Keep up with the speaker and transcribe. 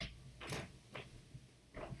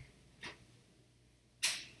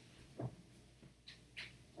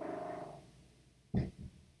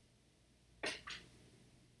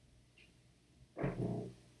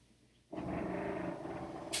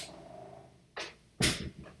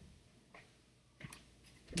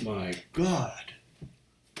My God.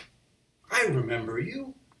 I remember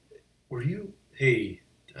you. Were you? Hey,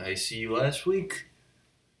 did I see you last week?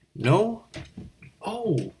 No?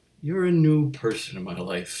 Oh, you're a new person in my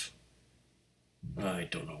life. I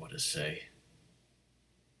don't know what to say.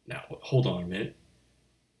 Now, hold on a minute.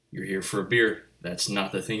 You're here for a beer. That's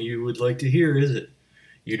not the thing you would like to hear, is it?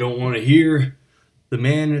 You don't want to hear the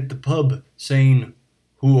man at the pub saying,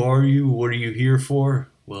 "Who are you? What are you here for?"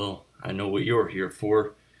 Well, I know what you're here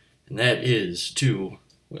for, and that is to,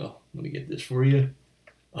 well, let me get this for you.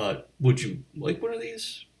 Would you like one of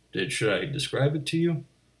these? Should I describe it to you?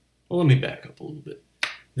 Well, let me back up a little bit.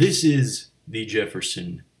 This is the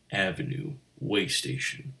Jefferson Avenue Way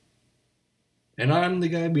Station, and I'm the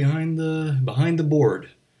guy behind the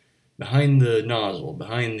board, behind the nozzle,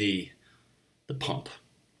 behind the pump,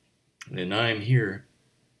 and I'm here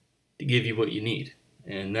to give you what you need,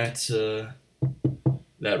 and that's that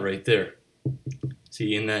right there.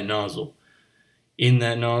 See, in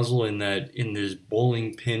this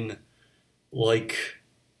bowling pin like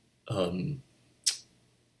um,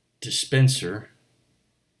 dispenser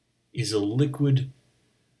is a liquid.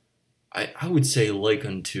 I would say like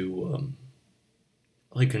unto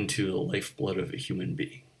the lifeblood of a human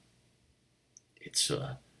being. It's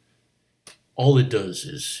all it does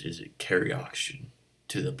is it carry oxygen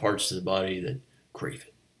to the parts of the body that crave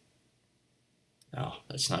it. Now,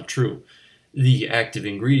 that's not true. The active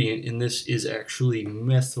ingredient in this is actually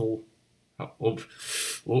methyl.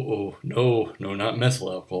 No, not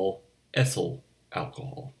methyl alcohol. Ethyl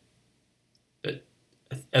alcohol.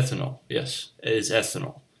 Ethanol, yes, it is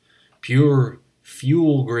ethanol. Pure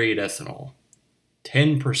fuel grade ethanol.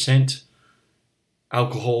 10%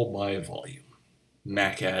 alcohol by volume.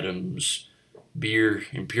 Mac Adams beer,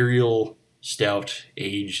 Imperial Stout,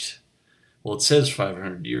 aged. Well, it says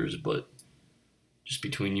 500 years, but just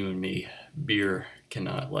between you and me, beer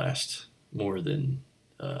cannot last more than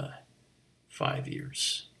 5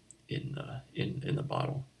 years in the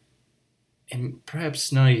bottle, and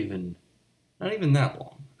perhaps not even that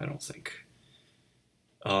long. I don't think.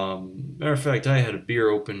 Matter of fact, I had a beer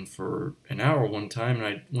open for an hour one time, and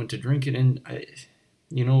I went to drink it, and it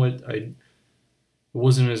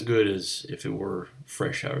wasn't as good as if it were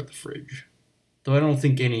fresh out of the fridge. Though I don't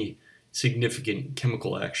think any significant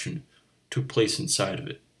chemical action took place inside of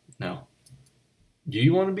it. Now, do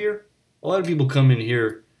you want a beer? A lot of people come in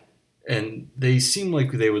here and they seem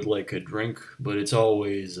like they would like a drink, but it's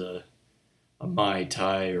always a Mai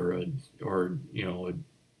Tai or a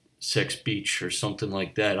Sex Beach or something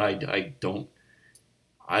like that. I don't.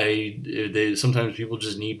 Sometimes people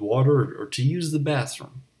just need water or to use the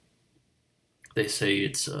bathroom. They say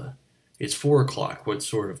it's 4 o'clock. What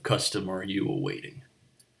sort of custom are you awaiting?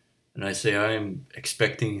 And I say I am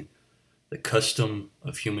expecting the custom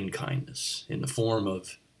of human kindness in the form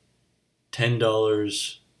of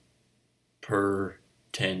 $10 per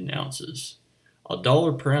 10 ounces.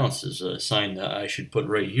 $1 per ounce is a sign that I should put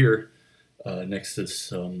right here next to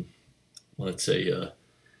this. Let's say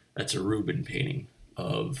that's a Rubens painting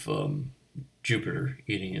of Jupiter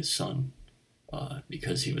eating his son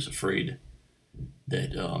because he was afraid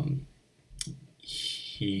that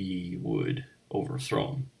he would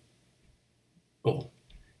overthrow him. Oh,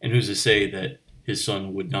 and who's to say that his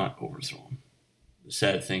son would not overthrow him? The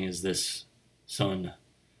sad thing is this son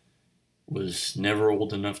was never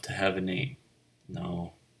old enough to have a name.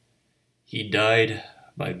 No, he died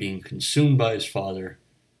by being consumed by his father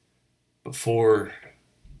before...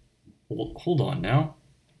 Hold on now.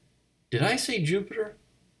 Did I say Jupiter?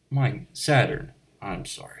 Saturn. I'm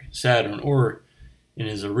sorry. Saturn, or in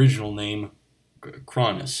his original name,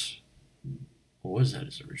 Cronus. What was that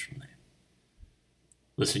his original name?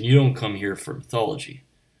 Listen, you don't come here for mythology.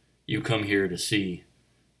 You come here to see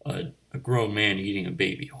a grown man eating a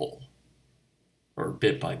baby whole, or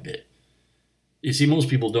bit by bit. You see, most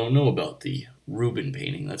people don't know about the Rubens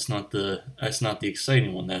painting. That's not the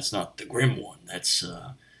exciting one. That's not the grim one. That's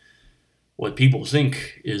what people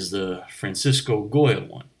think is the Francisco Goya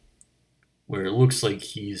one, where it looks like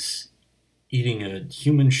he's eating a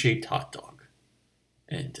human-shaped hot dog,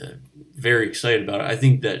 and very excited about it. I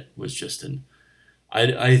think that was just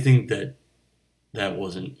I think that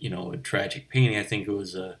wasn't a tragic painting. I think it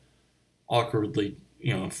was a awkwardly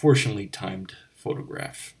unfortunately timed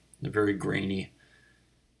photograph. They're very grainy.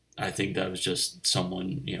 I think that was just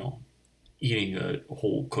someone eating a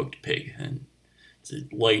whole cooked pig, and the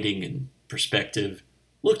lighting and perspective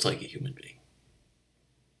looked like a human being.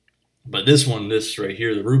 But this right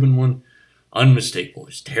here, the Rubens one, unmistakable.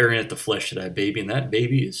 He's tearing at the flesh of that baby, and that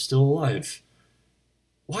baby is still alive.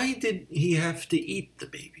 Why did he have to eat the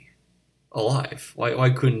baby alive? Why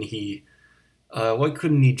couldn't he Why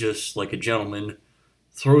couldn't he just, like a gentleman,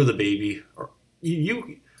 throw the baby? Or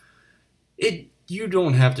you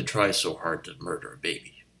don't have to try so hard to murder a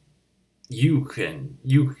baby. You could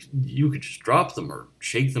just drop them or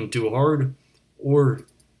shake them too hard, or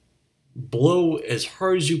blow as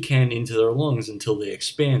hard as you can into their lungs until they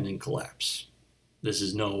expand and collapse. This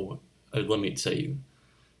is no. Let me tell you,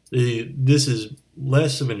 this is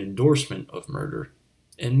less of an endorsement of murder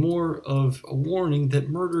and more of a warning that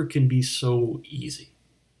murder can be so easy.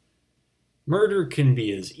 Murder can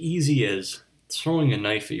be as easy as throwing a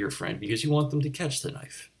knife at your friend because you want them to catch the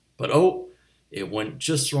knife. But oh, it went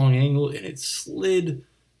just the wrong angle and it slid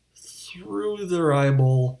through their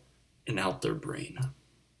eyeball and out their brain.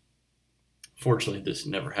 Fortunately, this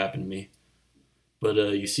never happened to me. But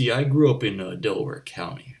you see, I grew up in Delaware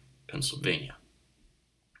County, Pennsylvania.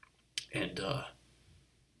 And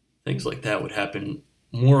things like that would happen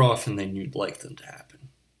more often than you'd like them to happen,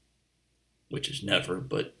 which is never,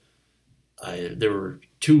 but there were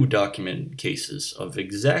 2 documented cases of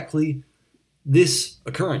exactly this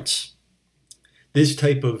occurrence, this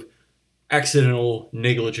type of accidental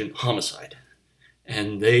negligent homicide,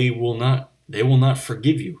 and they will not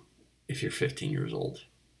forgive you if you're 15 years old,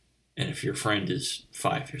 and if your friend is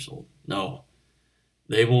 5 years old. No,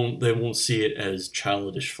 they won't see it as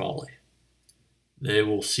childish folly. They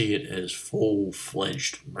will see it as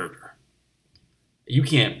full-fledged murder. You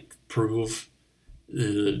can't prove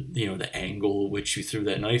the angle at which you threw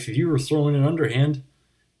that knife. If you were throwing an underhand,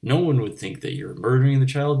 no one would think that you're murdering the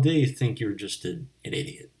child. They think you're just an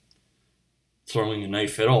idiot throwing a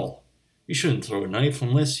knife at all. You shouldn't throw a knife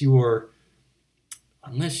unless you are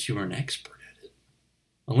an expert at it.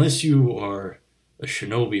 Unless you are a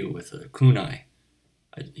shinobi with a kunai,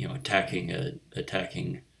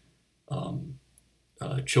 attacking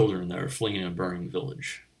children that are fleeing a burning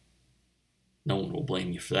village. No one will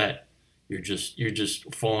blame you for that. You're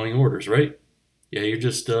just following orders, right? Yeah, you're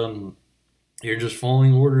just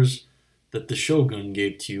following orders that the shogun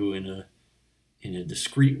gave to you in a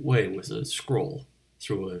discreet way with a scroll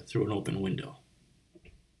through an open window.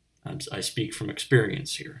 I speak from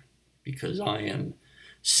experience here because I am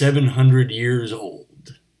 700 years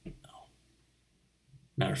old. No.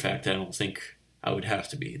 Matter of fact, I don't think I would have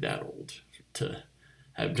to be that old to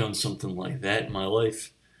have done something like that in my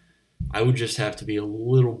life. I would just have to be a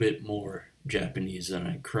little bit more Japanese than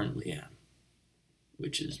I currently am,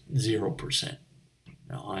 which is 0%.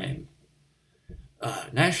 Now I am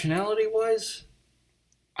nationality-wise,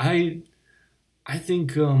 I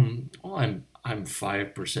think I'm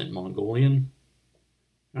 5% Mongolian.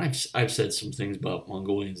 And I've said some things about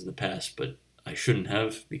Mongolians in the past, but I shouldn't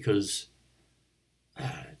have because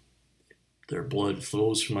their blood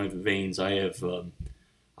flows through my veins. I have the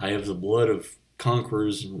blood of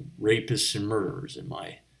conquerors and rapists and murderers in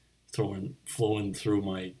my flowing through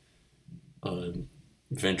my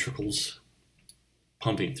ventricles,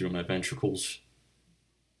 pumping through my ventricles,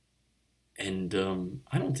 and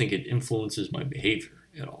I don't think it influences my behavior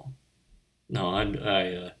at all. No,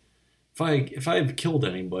 if I've killed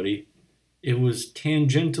anybody, it was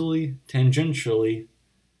tangentially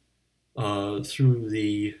through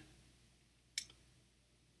the.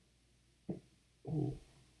 Oh,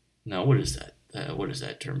 now what is that? What is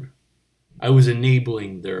that term? I was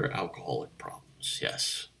enabling their alcoholic problems.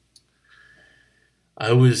 Yes,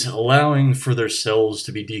 I was allowing for their cells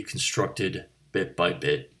to be deconstructed bit by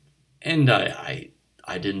bit, and I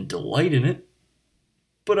didn't delight in it.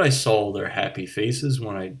 But I saw their happy faces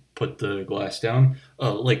when I put the glass down.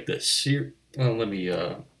 Like the let me.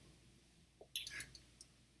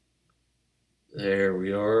 There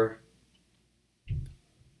we are.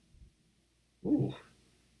 Ooh.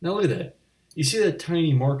 Now look at that. You see that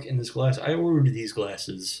tiny mark in this glass? I ordered these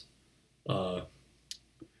glasses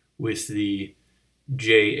with the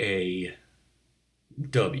JAW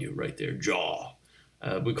right there, jaw.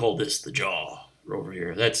 We call this the jaw over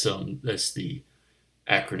here. That's the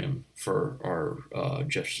acronym for our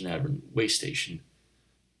Jefferson Avenue Way Station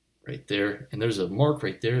right there. And there's a mark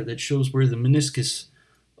right there that shows where the meniscus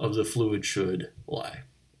of the fluid should lie.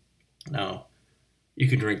 Now, you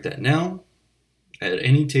can drink that now at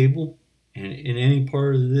any table and in any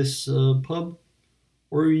part of this pub,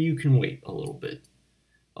 or you can wait a little bit.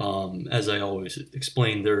 As I always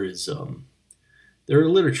explain, there are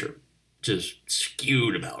literature just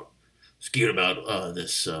skewed about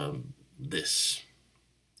this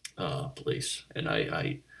place,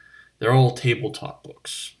 and they're all tabletop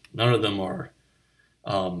books. None of them are.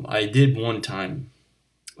 I did one time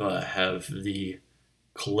have the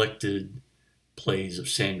collected plays of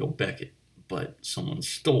Samuel Beckett, but someone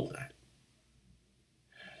stole that.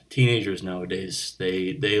 Teenagers nowadays,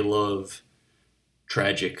 they love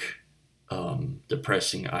tragic,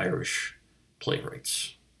 depressing Irish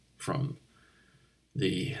playwrights from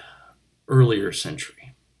the earlier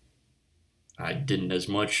century. I didn't as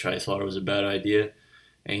much. I thought it was a bad idea.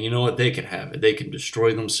 And you know what? They can have it. They can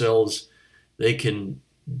destroy themselves. They can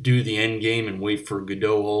do the end game and wait for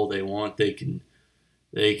Godot all they want. They can,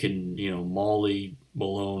 Molly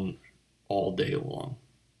Malone all day long.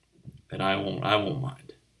 And I won't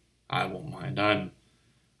mind. I won't mind.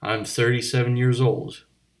 I'm 37 years old.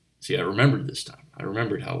 See, I remembered this time. I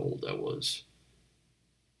remembered how old I was.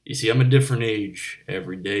 You see, I'm a different age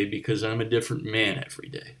every day because I'm a different man every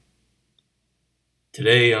day.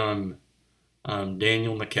 Today I'm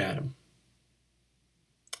Daniel McAdam.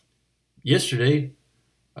 Yesterday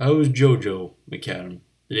I was JoJo McAdam.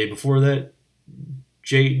 The day before that,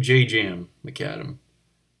 J Jam McAdam.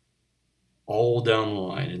 All down the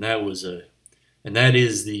line, and that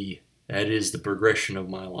is the progression of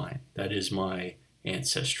my line. That is my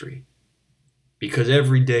ancestry. Because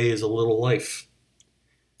every day is a little life.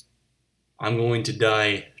 I'm going to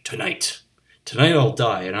die tonight. Tonight I'll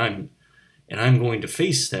die, and I'm going to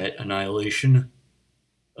face that annihilation,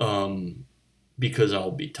 because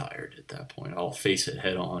I'll be tired at that point. I'll face it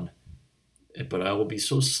head on, but I will be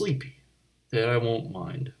so sleepy that I won't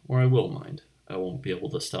mind, or I will mind. I won't be able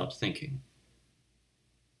to stop thinking.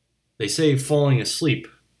 They say falling asleep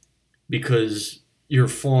because you're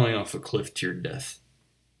falling off a cliff to your death,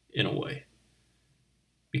 in a way.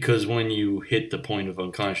 Because when you hit the point of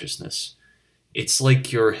unconsciousness, it's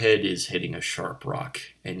like your head is hitting a sharp rock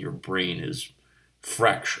and your brain is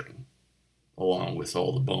fracturing along with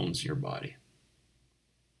all the bones in your body.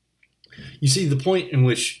 You see, the point in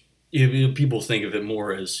which people think of it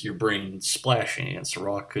more as your brain splashing against a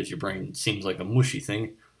rock because your brain seems like a mushy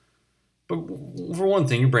thing. But for one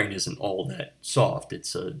thing, your brain isn't all that soft.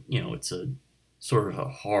 It's a sort of a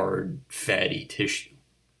hard, fatty tissue.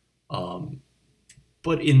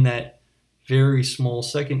 But in that very small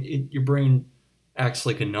second, your brain acts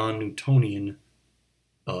like a non-Newtonian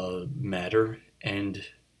matter and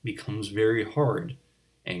becomes very hard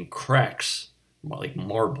and cracks like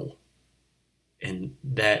marble. And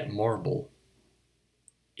that marble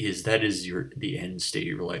is the end state of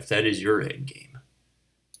your life. That is your end game.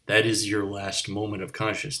 That is your last moment of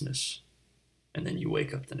consciousness. And then you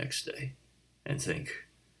wake up the next day and think,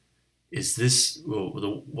 is this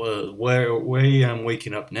the way I'm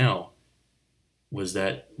waking up now? Was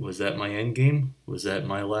that my end game? Was that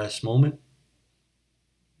my last moment?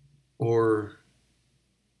 Or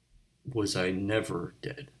was I never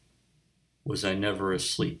dead? Was I never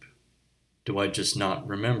asleep? Do I just not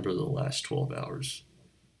remember the last 12 hours?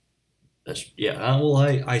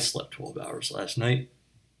 I slept 12 hours last night.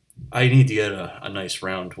 I need to get a nice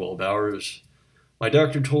round 12 hours. My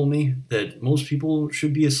doctor told me that most people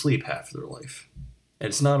should be asleep half their life. And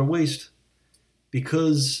it's not a waste,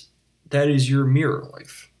 because that is your mirror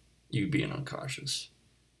life, you being unconscious.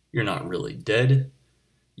 You're not really dead.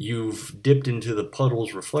 You've dipped into the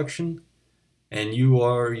puddle's reflection, and you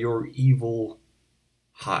are your evil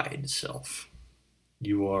hide self.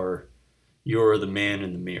 You're the man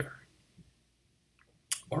in the mirror.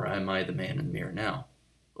 Or am I the man in the mirror now?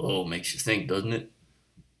 Oh, makes you think, doesn't it?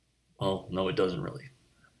 Well, no, it doesn't really.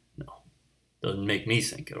 No. Doesn't make me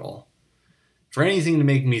think at all. For anything to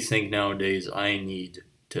make me think nowadays, I need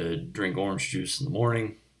to drink orange juice in the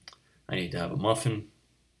morning. I need to have a muffin.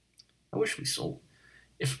 I wish we sold.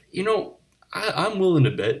 I'm willing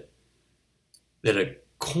to bet that a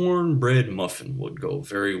cornbread muffin would go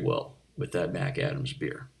very well with that Mac Adams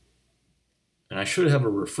beer. And I should have a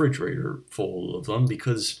refrigerator full of them,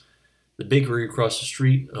 because the bakery across the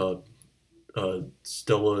street,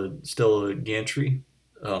 Stella Gantry,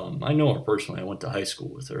 I know her personally. I went to high school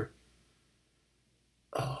with her.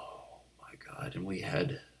 Oh my God. And we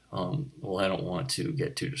had, I don't want to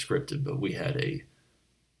get too descriptive, but we had a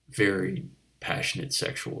very passionate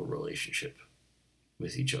sexual relationship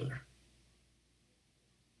with each other.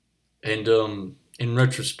 And in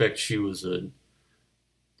retrospect, she was a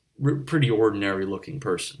pretty ordinary looking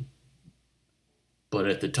person. But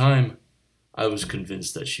at the time, I was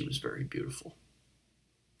convinced that she was very beautiful.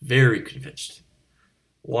 Very convinced.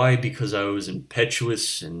 Why? Because I was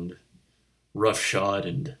impetuous and roughshod,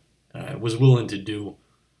 and I was willing to do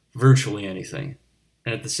virtually anything.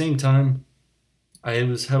 And at the same time, I had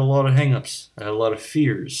a lot of hang-ups. I had a lot of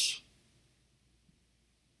fears.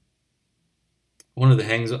 One of the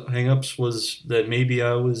hang-ups was that maybe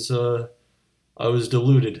I was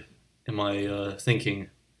deluded in my thinking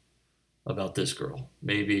about this girl.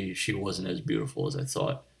 Maybe she wasn't as beautiful as I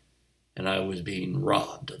thought, and I was being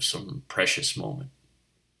robbed of some precious moment,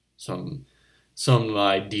 some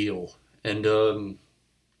ideal, And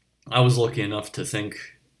I was lucky enough to think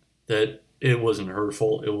that it wasn't her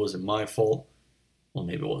fault. It wasn't my fault. Well,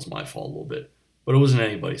 maybe it was my fault a little bit, but it wasn't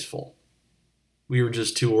anybody's fault. We were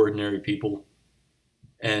just two ordinary people,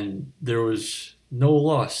 and there was no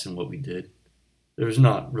loss in what we did. There was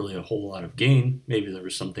not really a whole lot of gain. Maybe there were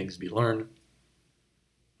some things to be learned,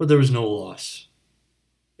 but there was no loss.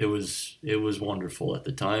 It was wonderful at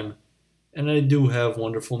the time, and I do have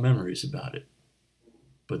wonderful memories about it.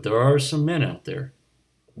 But there are some men out there.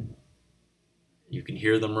 You can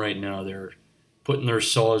hear them right now. They're putting their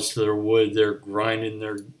saws to their wood. They're grinding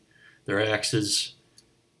their axes,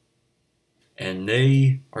 and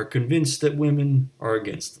they are convinced that women are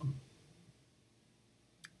against them.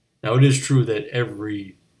 Now, it is true that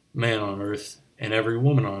every man on earth and every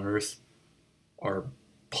woman on earth are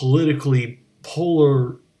politically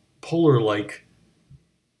polar like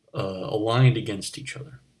aligned against each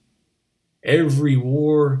other. Every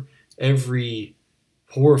war, every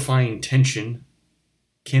horrifying tension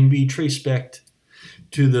can be traced back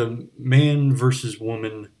to the man versus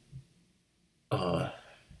woman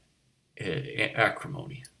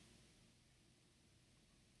acrimony.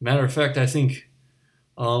 Matter of fact, I think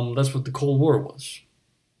that's what the Cold War was.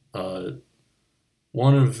 Uh,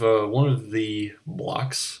 one of the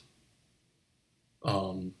blocks,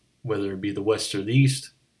 whether it be the West or the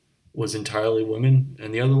East, was entirely women,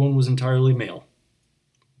 and the other one was entirely male.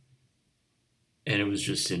 And it was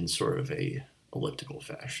just in sort of a elliptical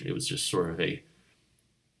fashion. It was just sort of a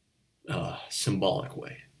symbolic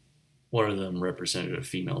way. One of them represented a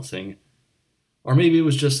female thing, or maybe it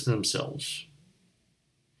was just themselves.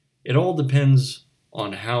 It all depends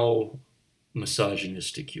on how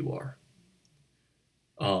misogynistic you are,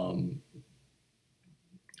 um,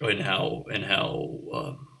 and how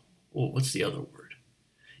well, what's the other word?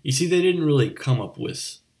 You see, they didn't really come up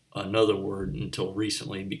with another word until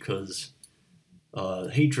recently because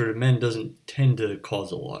hatred of men doesn't tend to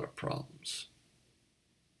cause a lot of problems.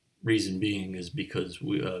 Reason being is because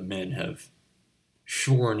men have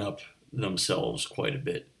shorn up themselves quite a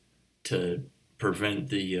bit to prevent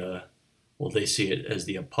they see it as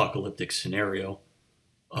the apocalyptic scenario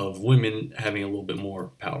of women having a little bit more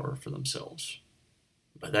power for themselves.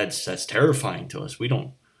 But that's terrifying to us. We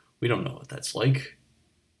don't know what that's like.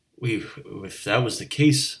 If that was the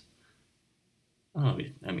case, I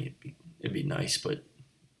mean, it'd be nice, but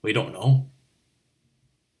we don't know.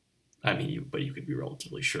 I mean, but you could be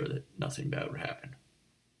relatively sure that nothing bad would happen.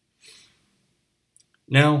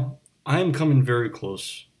 Now, I'm coming very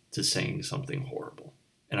close to saying something horrible,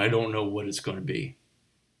 and I don't know what it's going to be.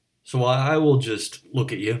 So I will just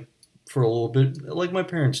look at you for a little bit, like my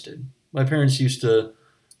parents did. My parents used to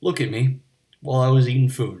look at me while I was eating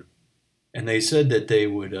food, and they said that they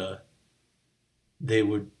would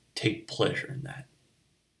take pleasure in that.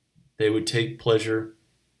 They would take pleasure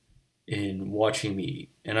in watching me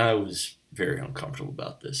eat, and I was very uncomfortable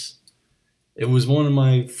about this. It was one of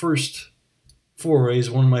my first forays,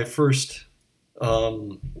 one of my first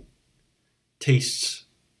um, tastes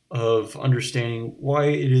of understanding why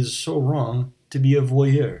it is so wrong to be a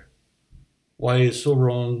voyeur, why it is so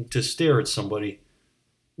wrong to stare at somebody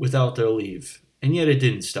without their leave. And yet it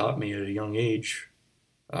didn't stop me at a young age.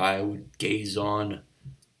 I would gaze on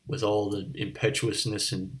with all the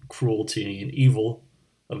impetuousness and cruelty and evil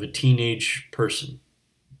of a teenage person,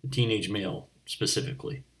 a teenage male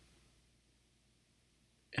specifically.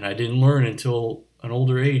 And I didn't learn until an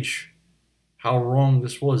older age how wrong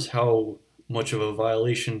this was, how much of a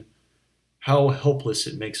violation, how helpless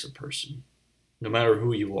it makes a person, no matter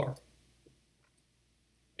who you are.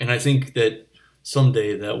 And I think that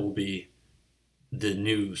someday that will be the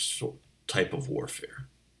new type of warfare,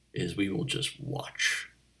 is we will just watch.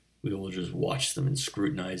 We will just watch them and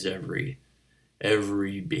scrutinize every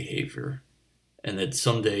behavior, and that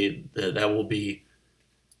someday that will be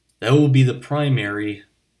the primary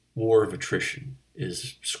war of attrition,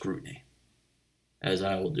 is scrutiny, as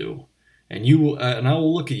I will do, and I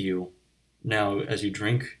will look at you now as you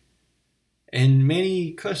drink, and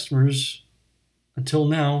many customers until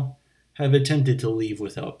now have attempted to leave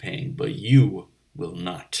without paying, but you will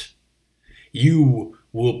not. You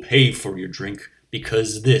will pay for your drink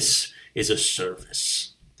because this is a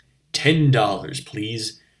service. $10,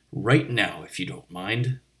 please, right now, if you don't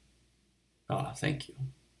mind. Ah, thank you.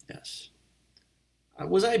 Yes.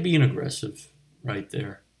 Was I being aggressive right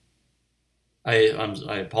there?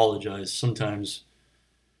 I apologize. Sometimes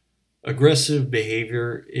aggressive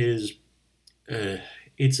behavior is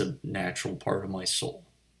it's a natural part of my soul.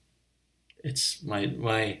 It's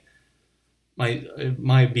my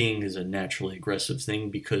being is a naturally aggressive thing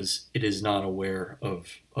because it is not aware of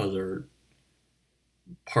other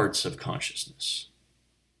parts of consciousness.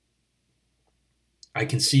 I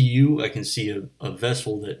can see you, I can see a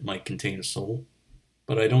vessel that might contain a soul,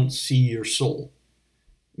 but I don't see your soul.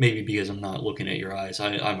 Maybe because I'm not looking at your eyes.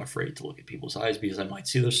 I'm afraid to look at people's eyes because I might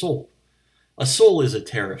see their soul. A soul is a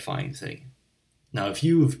terrifying thing. Now, if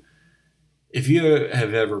you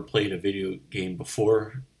have ever played a video game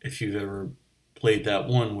before, if you've ever played that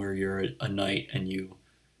one where you're a knight and you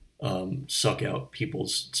suck out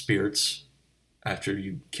people's spirits after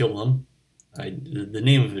you kill them, the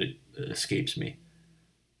name of it escapes me.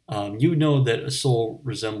 You know that a soul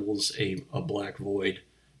resembles a black void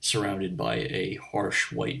surrounded by a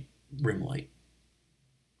harsh white rim light.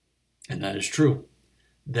 And that is true.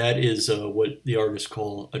 That is what the artists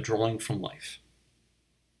call a drawing from life.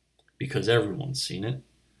 Because everyone's seen it.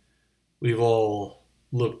 We've all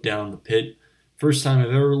looked down the pit. First time I've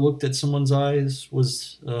ever looked at someone's eyes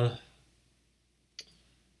was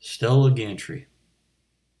Stella Gantry.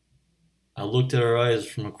 I looked at her eyes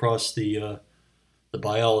from across the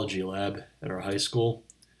biology lab at our high school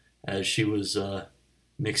as she was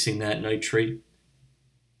mixing that nitrate,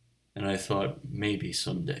 and I thought maybe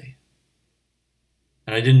someday.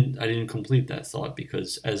 And I didn't complete that thought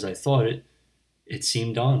because as I thought it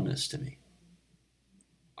seemed ominous to me.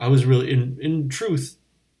 I was really, in truth,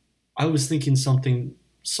 I was thinking something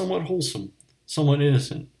somewhat wholesome, somewhat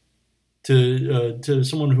innocent. To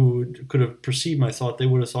someone who could have perceived my thought, they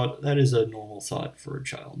would have thought that is a normal thought for a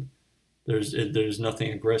child. There's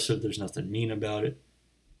nothing aggressive. There's nothing mean about it.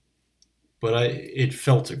 But it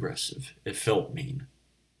felt aggressive. It felt mean,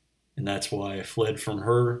 and that's why I fled from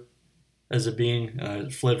her as a being. I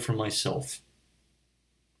fled from myself.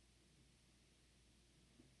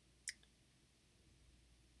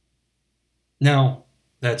 Now,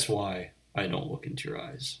 that's why I don't look into your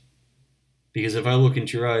eyes. Because if I look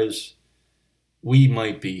into your eyes, we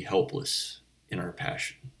might be helpless in our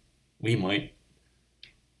passion. We might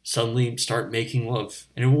suddenly start making love.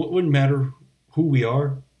 And it wouldn't matter who we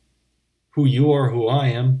are, who you are, who I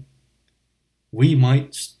am. We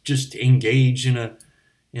might just engage in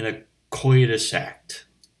a coitus act.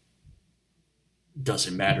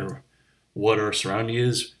 Doesn't matter what our surrounding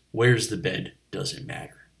is. Where's the bed? Doesn't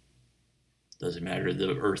matter. Doesn't matter.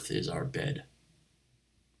 The earth is our bed.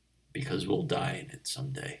 Because we'll die in it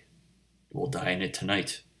someday. We'll die in it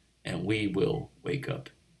tonight. And we will wake up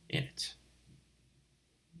in it.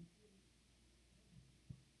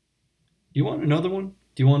 Do you want another one?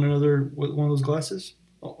 Do you want another one of those glasses?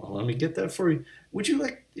 Oh, well, let me get that for you. Would you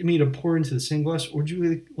like me to pour into the same glass, or would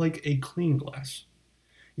you like a clean glass?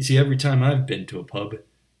 You see, every time I've been to a pub,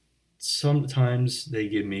 sometimes they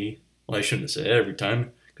give me, well, I shouldn't have said every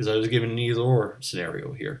time, because I was given an either-or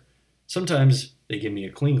scenario here. Sometimes they give me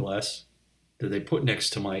a clean glass that they put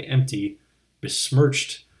next to my empty,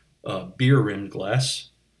 besmirched, beer-rimmed glass,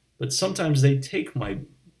 but sometimes they take my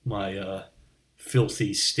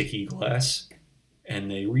filthy, sticky glass and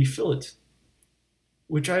they refill it,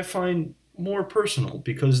 which I find more personal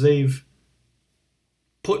because they've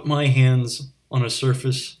put my hands on a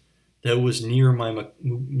surface that was near my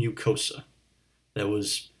mucosa, that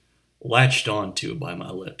was latched onto by my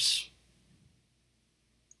lips.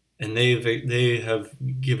 And they have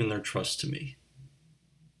given their trust to me.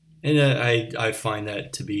 And I find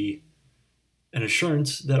that to be an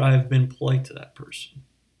assurance that I have been polite to that person.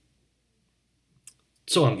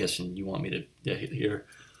 So I'm guessing you want me to here.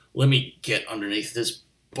 Let me get underneath this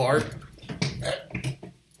bar.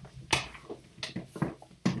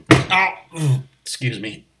 Ow! Excuse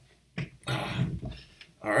me. All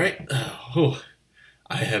right.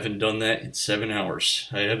 I haven't done that in 7 hours.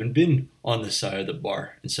 I haven't been on this side of the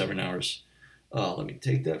bar in 7 hours. Let me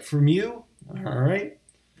take that from you. All right.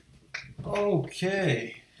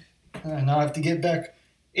 Okay. Now I have to get back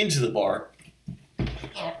into the bar.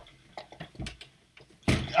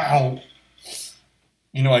 Ow.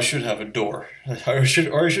 You know, I should have a door. I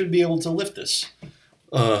should be able to lift this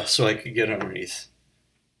so I could get underneath.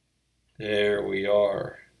 There we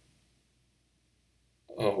are.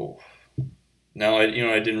 Oh. Now, I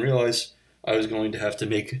didn't realize I was going to have to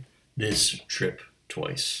make this trip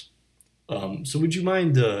twice. So would you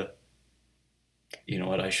mind, you know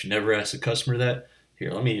what, I should never ask a customer that.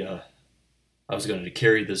 Here, let me, I was going to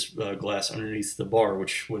carry this glass underneath the bar,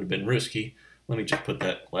 which would have been risky. Let me just put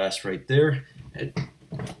that glass right there.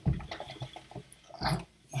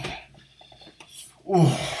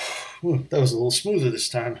 Ooh, that was a little smoother this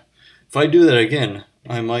time. If I do that again,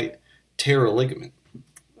 I might tear a ligament.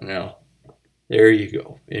 Now, there you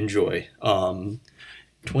go. Enjoy. $20,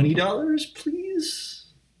 please?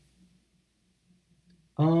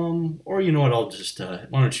 Or you know what, I'll just,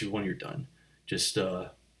 why don't you, when you're done, just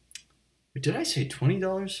Did I say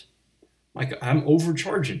 $20? Like I'm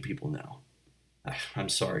overcharging people now. I'm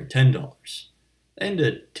sorry, $10. And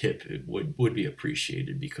a tip would be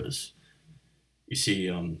appreciated because you see,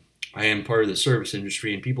 I am part of the service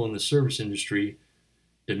industry, and people in the service industry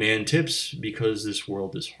demand tips because this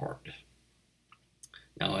world is hard.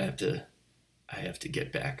 Now I have to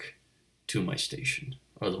get back to my station,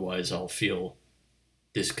 otherwise I'll feel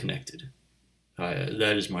disconnected.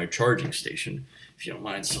 That is my charging station, if you don't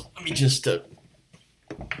mind. So let me just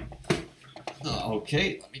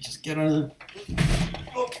okay, let me just get out of the.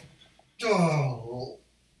 Oh,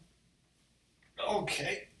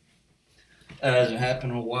 okay. That hasn't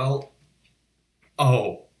happened in a while.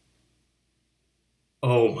 Oh,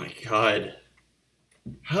 oh my God!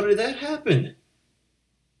 How did that happen?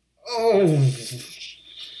 Oh,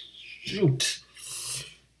 shoot!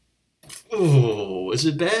 Oh, is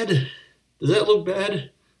it bad? Does that look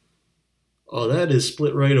bad? Oh, that is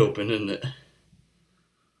split right open, isn't it?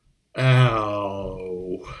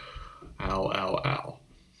 Ow! Ow! Ow! Ow!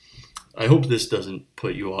 I hope this doesn't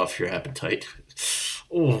put you off your appetite.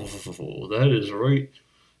 Oh, that is right.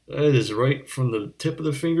 That is right from the tip of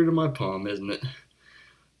the finger to my palm, isn't it?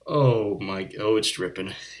 Oh my! Oh, it's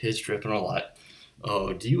dripping. It's dripping a lot.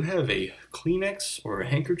 Oh, do you have a Kleenex or a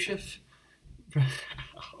handkerchief?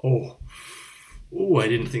 Oh, ooh! I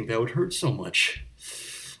didn't think that would hurt so much.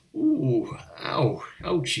 Ooh! Ow!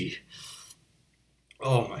 Ouchie!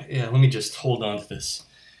 Oh my! Yeah. Let me just hold on to this,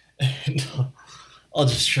 and I'll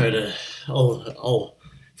just try to. I'll.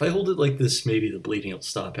 If I hold it like this, maybe the bleeding will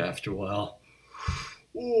stop after a while.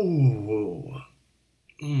 Ooh.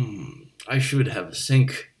 I should have a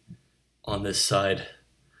sink on this side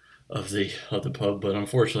of the pub, but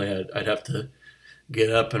unfortunately, I'd have to get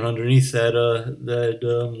up and underneath that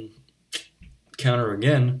counter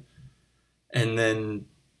again, and then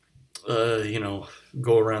you know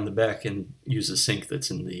go around the back and use the sink that's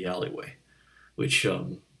in the alleyway, which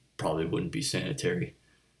probably wouldn't be sanitary.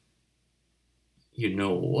 You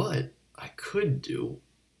know what I could do?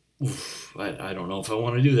 Oof, I don't know if I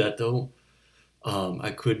want to do that though.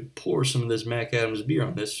 I could pour some of this Mac Adams beer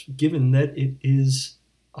on this, given that it is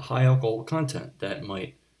a high alcohol content that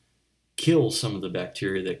might kill some of the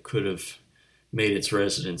bacteria that could have made its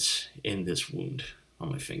residence in this wound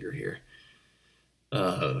on my finger here.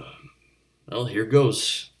 Uh, well, here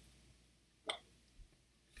goes.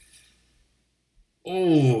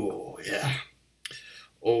 Oh yeah.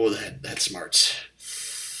 Oh, that smarts.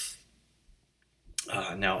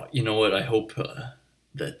 Now you know what? I hope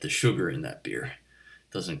that the sugar in that beer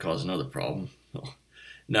doesn't cause another problem. Well,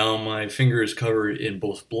 now my finger is covered in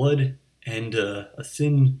both blood and a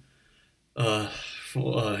thin, uh,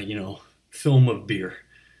 you know, film of beer.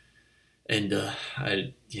 And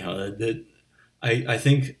I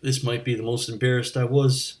think this might be the most embarrassed I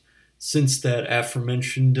was since that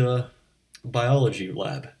aforementioned biology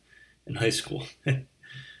lab in high school.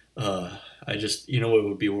 I just, it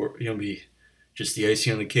would be just the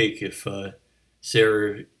icing on the cake if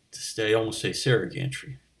Sarah, I almost say Sarah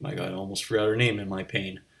Gantry. My God, I almost forgot her name in my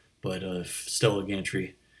pain. But Stella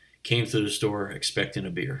Gantry came to the store expecting a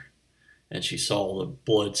beer, and she saw the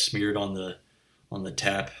blood smeared on the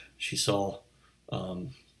tap. She saw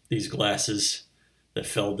um, these glasses that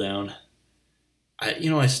fell down.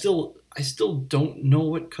 I still don't know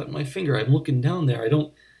what cut my finger. I'm looking down there. I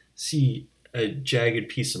don't see a jagged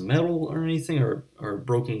piece of metal or anything, or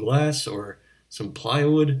broken glass or some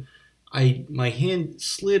plywood. My hand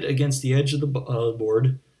slid against the edge of the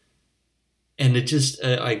board, and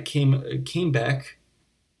it came back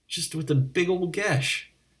just with a big old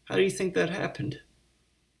gash. How do you think that happened?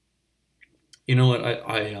 You know what?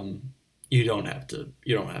 You don't have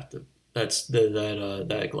to. That's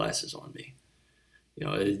that glass is on me.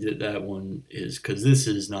 That one is because this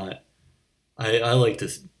is not. I like to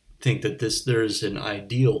think that there's an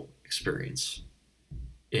ideal experience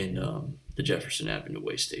in the Jefferson Avenue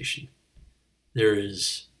Way Station. There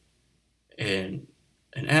is an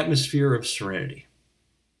atmosphere of serenity,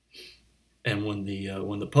 and when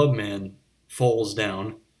the pub man falls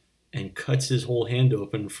down and cuts his whole hand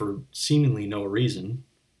open for seemingly no reason,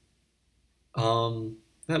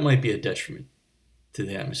 that might be a detriment to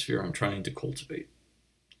the atmosphere I'm trying to cultivate.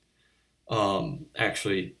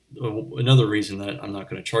 Actually, another reason that I'm not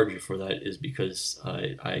going to charge you for that is because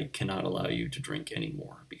I cannot allow you to drink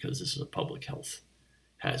anymore because this is a public health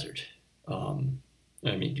hazard. Um,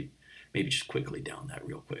 I mean, maybe just quickly down that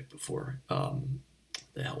real quick before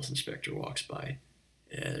the health inspector walks by.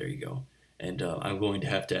 Yeah, there you go. And I'm going to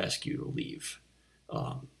have to ask you to leave.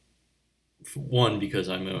 Um, for one, because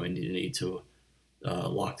I'm going to need to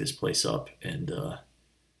lock this place up and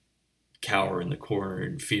cower in the corner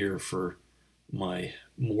in fear for my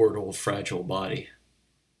mortal, fragile body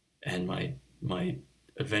and my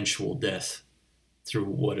eventual death through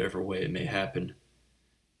whatever way it may happen,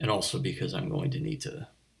 and also because I'm going to need to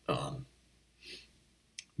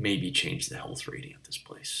maybe change the health rating of this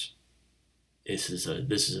place. This is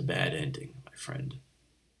a bad ending, my friend.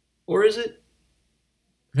 Or is it?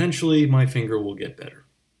 Eventually, my finger will get better.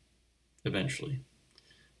 Eventually,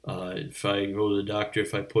 if I go to the doctor,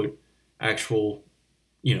 if I put actual,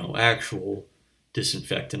 actual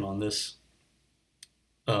disinfectant on this,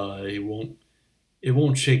 it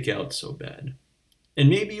won't shake out so bad. And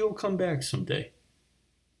maybe you'll come back someday,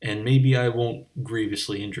 and maybe I won't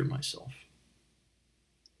grievously injure myself.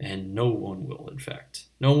 And no one will, in fact.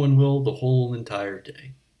 No one will the whole entire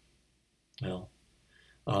day. Well,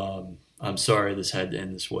 I'm sorry this had to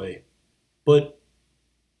end this way. But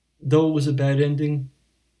though it was a bad ending,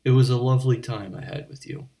 it was a lovely time I had with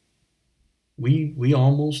you. We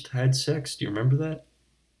almost had sex. Do you remember that?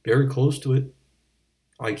 Very close to it.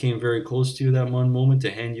 I came very close to you that one moment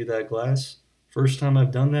to hand you that glass. First time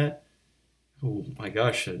I've done that. Oh my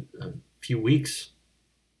gosh, a few weeks.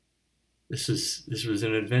 This was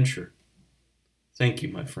an adventure. Thank you,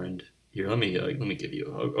 my friend. Here, let me give you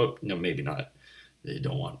a hug. Oh, no, maybe not. They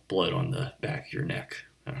don't want blood on the back of your neck.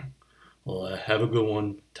 Well, have a good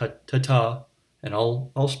one. Ta-ta. And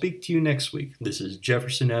I'll speak to you next week. This is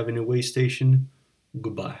Jefferson Avenue Way Station.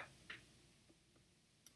 Goodbye.